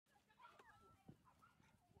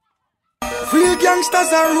Real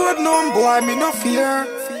gangsters are road known, boy, me no fear.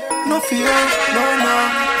 No fear, no, no.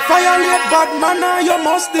 Violate bad man, you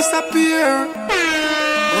must disappear.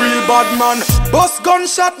 Real bad man, bust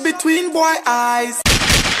gunshot between boy eyes.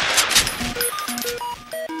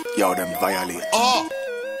 Yo, them violate.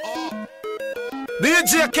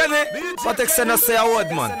 DJ Kenny, what extend say a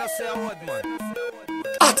word, man?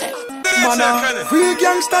 Man, real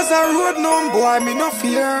gangsters are road known, boy, me no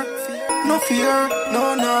fear. No fear,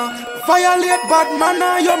 no, no. Violate bad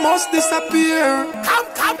man, you must disappear.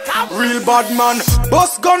 Come. Real bad man,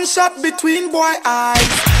 bust gunshot between boy eyes.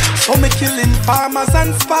 So me killing farmers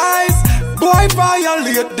and spies. Boy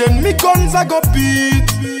violate, then me guns I go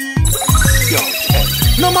beat. Yo,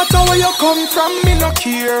 no matter where you come from, me no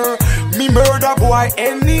care. Me murder boy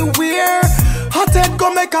anywhere. Hot head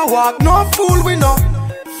go make a walk, no fool we no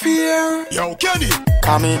fear. Yo, Kenny,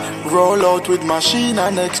 come me roll out with machine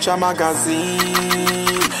and extra magazine.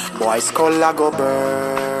 Boy skull I go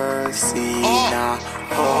burst.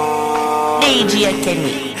 DJ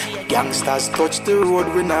Kenny. Gangsters touch the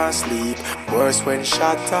road, we not sleep. Worse when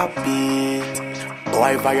shot a beat.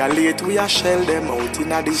 Boy violate, we a shell them out in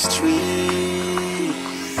the street.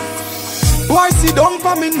 Boy sit down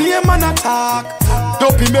for me name and attack.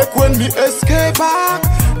 Dopey make when me escape back.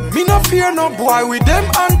 Me no fear no boy with them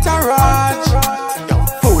entourage. Yo,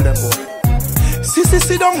 fool them boy.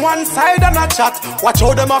 Sit down one side and a chat. Watch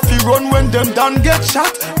how them a fi run when them done get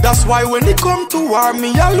shot. That's why when it come to war,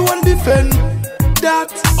 me alone defend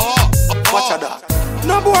that. Watch that.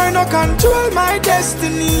 No boy no control my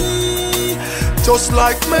destiny. Just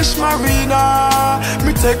like Mesh Marina,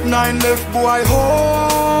 me take 9 left boy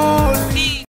hole.